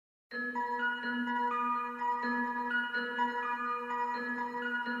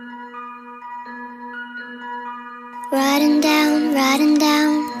Riding down,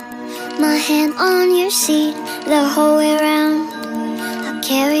 my hand on your seat the whole way round. I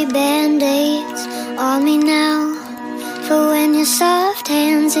carry band-aids on me now, for when your soft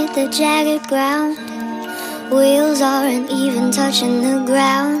hands hit the jagged ground. Wheels aren't even touching the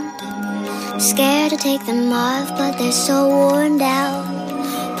ground. Scared to take them off, but they're so worn down.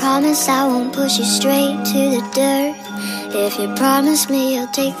 Promise I won't push you straight to the dirt. If you promise me you'll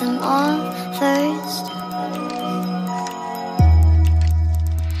take them off first.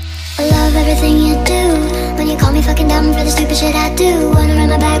 I love everything you do. When you call me fucking dumb for the stupid shit I do. Wanna run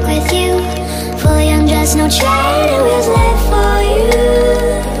my back with you, fully undressed, no training wheels left for you.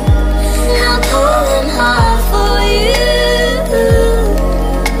 I'll pull them hard for you.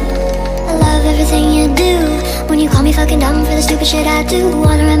 I love everything you do. When you call me fucking dumb for the stupid shit I do.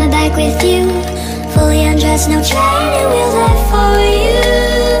 Wanna run my back with you, fully undressed, no training wheels left for you.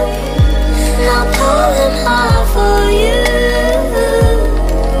 I'll pull them hard for you.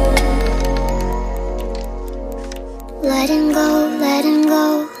 Letting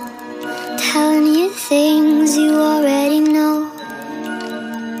go, telling you things you already know.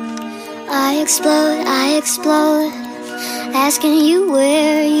 I explode, asking you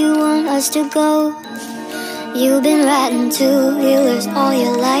where you want us to go. You've been riding two-wheelers all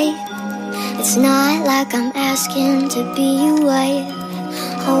your life. It's not like I'm asking to be your wife.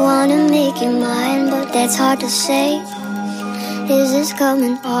 I wanna make you mine, but that's hard to say. Is this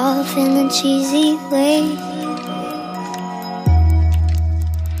coming off in a cheesy way?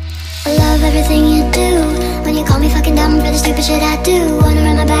 I love everything you do. When you call me fucking dumb for the stupid shit I do. Wanna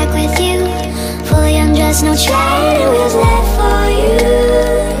run my back with you, fully undressed, no training wheels left for you.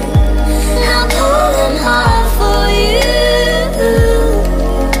 I'll pull them hard for you.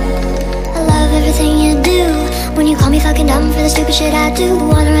 I love everything you do. When you call me fucking dumb for the stupid shit I do.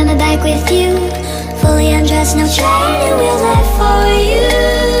 Wanna run my back with you, fully undressed, no training wheels left for you.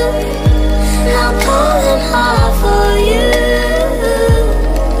 I'll pull them hard for you.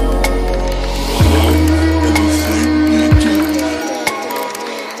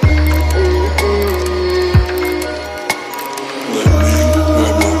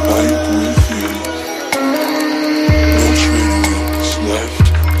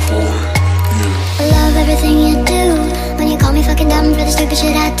 For the stupid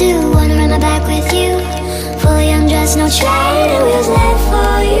shit I do. Wanna run my back with you, fully undressed, no training wheels left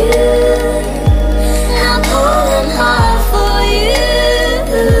for you. I'll pull them hard for you.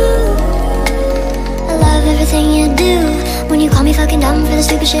 I love everything you do. When you call me fucking dumb for the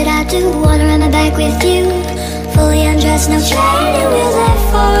stupid shit I do. Wanna run my back with you, fully undressed, no training wheels left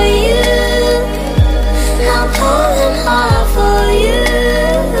for you. I'll pull them hard.